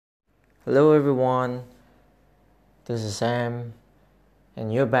Hello everyone, this is Sam,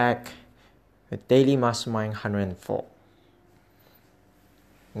 and you're back with Daily Mastermind 104.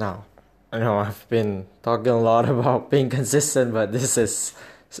 Now, I know I've been talking a lot about being consistent, but this is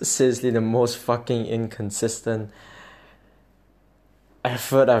seriously the most fucking inconsistent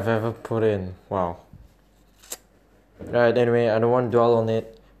effort I've ever put in. Wow. Right, anyway, I don't want to dwell on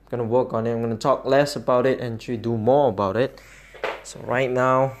it. I'm gonna work on it. I'm gonna talk less about it and actually do more about it. So right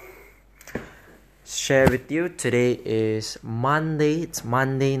now, share with you, today is Monday. It's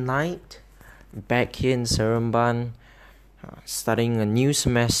Monday night, back here in Seremban, studying a new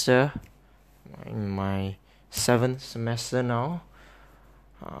semester, in my 7th semester now.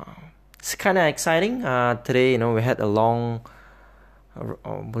 It's kind of exciting. Today, we had a long, I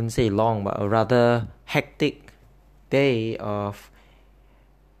wouldn't say long, but a rather hectic day of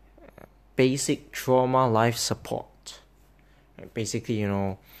basic trauma life support. Basically,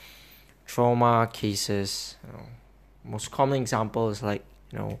 trauma cases. Most common example is like,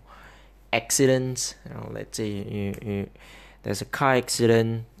 accidents. Let's say there's a car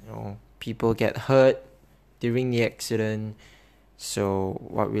accident. People get hurt during the accident. So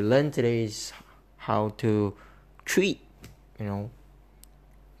what we learned today is how to treat,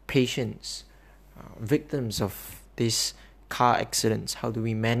 patients, victims of these car accidents. How do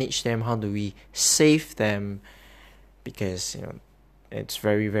we manage them? How do we save them? Because it's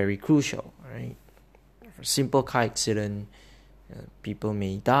very, very crucial, right? For a simple car accident, people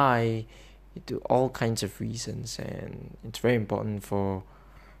may die due to all kinds of reasons, and it's very important for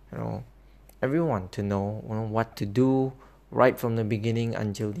everyone to know what to do right from the beginning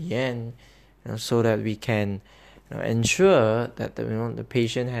until the end, so that we can ensure that the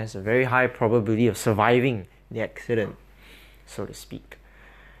patient has a very high probability of surviving the accident, so to speak.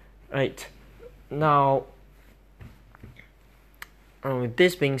 Right now, with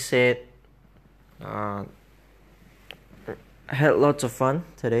this being said, I had lots of fun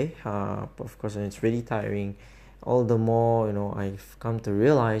today, but of course it's really tiring. All the more, I've come to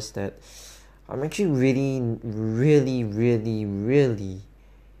realize that I'm actually really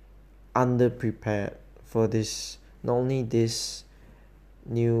underprepared for this, not only this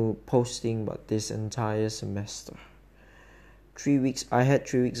new posting, but this entire semester. I had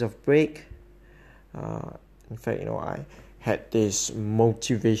 3 weeks of break. In fact, I had this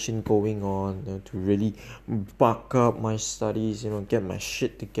motivation going on, to really buck up my studies, get my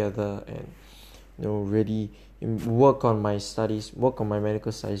shit together, and really work on my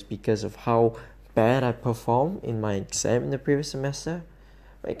medical studies, because of how bad I performed in my exam in the previous semester.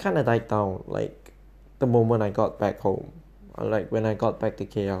 It kind of died down like the moment I got back home, like when I got back to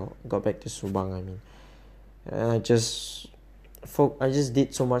KL, got back to Subang, and I just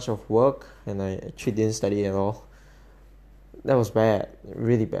did so much of work, and I actually didn't study at all. That was bad,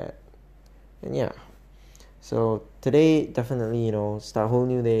 really bad. And yeah, so today definitely, start a whole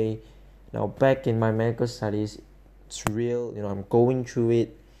new day. Now back in my medical studies, it's real. I'm going through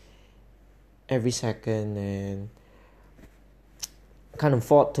it every second, and can't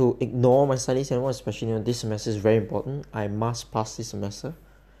afford to ignore my studies anymore. Especially, this semester is very important. I must pass this semester.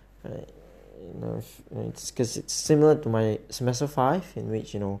 It's because it's similar to my semester 5, in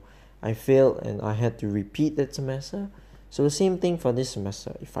which I failed and I had to repeat that semester. So the same thing for this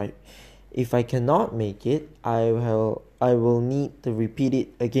semester. If I cannot make it, I will need to repeat it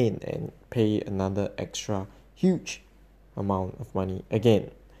again and pay another extra huge amount of money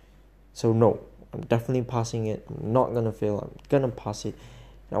again. So no, I'm definitely passing it. I'm not gonna fail. I'm gonna pass it.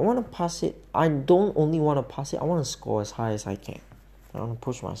 And I want to pass it. I don't only want to pass it. I want to score as high as I can. I want to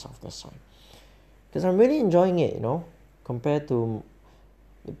push myself this time, because I'm really enjoying it. Compared to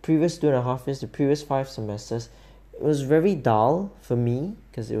the previous 2.5 years, the previous 5 semesters. It was very dull for me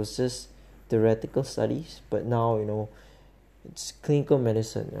because it was just theoretical studies. But now, it's clinical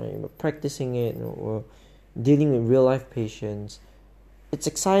medicine. We're practicing it. We're dealing with real life patients. It's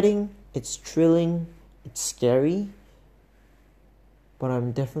exciting. It's thrilling. It's scary. But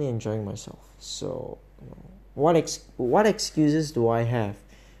I'm definitely enjoying myself. So, what excuses do I have?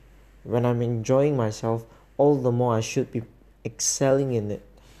 When I'm enjoying myself, all the more I should be excelling in it.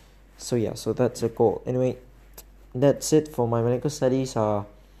 So that's a goal. Anyway, that's it for my medical studies.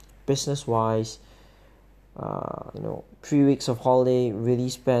 Business wise, 3 weeks of holiday, really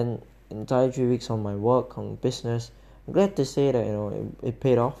spent entire 3 weeks on my work, on business. I'm glad to say that it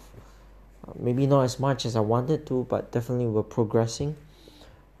paid off. Maybe not as much as I wanted to, but definitely we're progressing.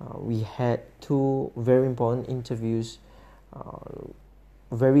 We had 2 very important interviews,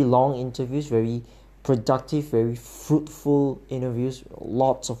 very long interviews, very productive, very fruitful interviews.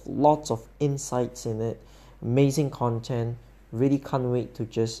 Lots of insights in it. Amazing content. Really can't wait to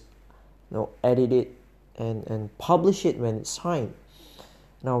just edit it and publish it when it's time.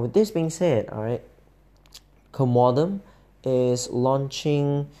 Now, with this being said, all right, Commodum is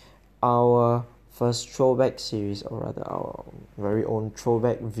launching our first throwback series, or rather our very own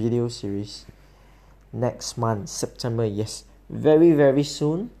throwback video series, next month, September. Yes, very very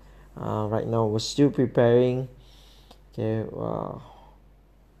soon. Right now we're still preparing. Okay,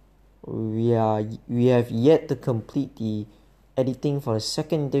 we have yet to complete the editing for the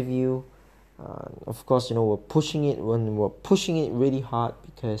second interview. Of course, we're pushing it really hard,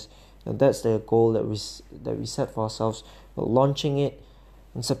 because that's the goal that we set for ourselves. We're launching it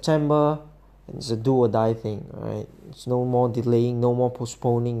in September, and it's a do or die thing. Right? It's no more delaying, no more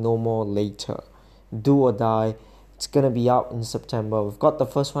postponing, no more later. Do or die. It's gonna be out in September. We've got the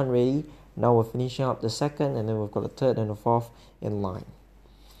first one ready. Now we're finishing up the second, and then we've got the third and the fourth in line.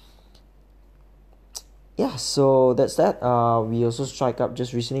 Yeah, so that's that. We also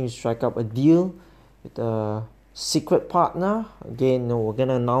just recently strike up a deal with a secret partner. Again, we're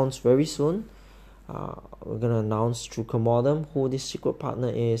gonna announce very soon. We're gonna announce through Commodum who this secret partner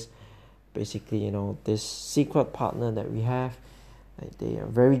is. Basically, this secret partner that we have, they are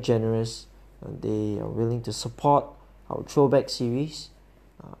very generous. They are willing to support our throwback series,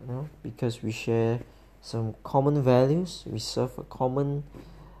 because we share some common values. We serve a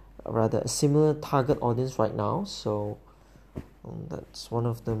similar target audience right now. So that's one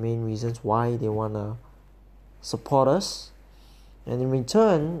of the main reasons why they want to support us. And in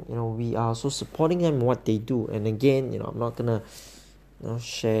return, we are also supporting them in what they do. And again, I'm not gonna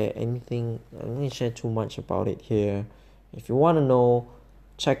share anything. I'm not gonna share too much about it here. If you want to know,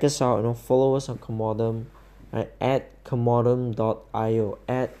 check us out. Follow us on Commodum, right, at commodum.io,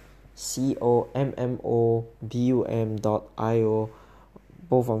 at commodum.io,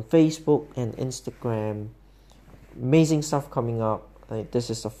 both on Facebook and Instagram. Amazing stuff coming up. This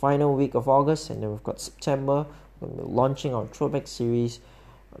is the final week of August, and then we've got September. We're launching our throwback series,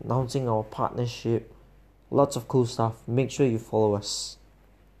 announcing our partnership. Lots of cool stuff. Make sure you follow us.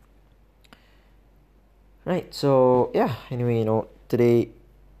 Right, so yeah, anyway, today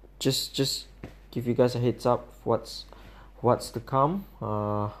just give you guys a heads up of what's to come.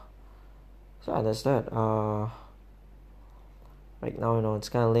 So that's that. Right now, it's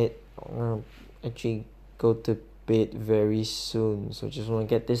kind of late. I'm gonna actually go to bed very soon, so just want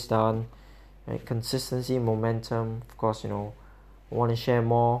to get this done. Right, consistency, momentum. Of course, I want to share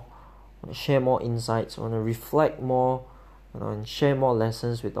more. I want to share more insights. I want to reflect more, and share more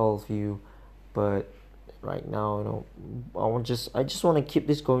lessons with all of you. But right now, I just want to keep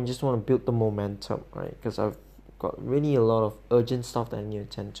this going. Just want to build the momentum, right? Because I've got really a lot of urgent stuff that I need to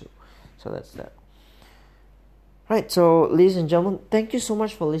attend to. So that's that. Right, so ladies and gentlemen, thank you so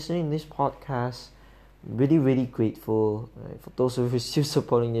much for listening to this podcast. Really, really grateful, right, for those of you still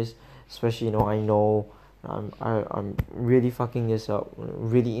supporting this. Especially, I know I'm really fucking this up,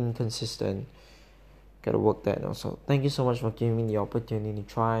 really inconsistent. Gotta work that now. So thank you so much for giving me the opportunity to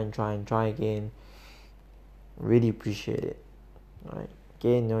try again. Really appreciate it. Alright,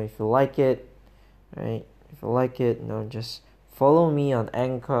 again, if you like it, right? If you like it, just follow me on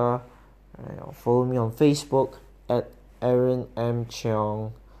Anchor, right? Or follow me on Facebook at Aaron M.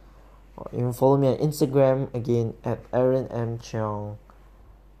 Cheong, or even follow me on Instagram again at Aaron M. Cheong,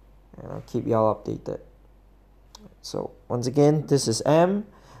 and I'll keep y'all updated. So once again, this is M.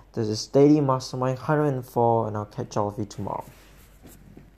 This is Daily Mastermind 104, and I'll catch all of you tomorrow.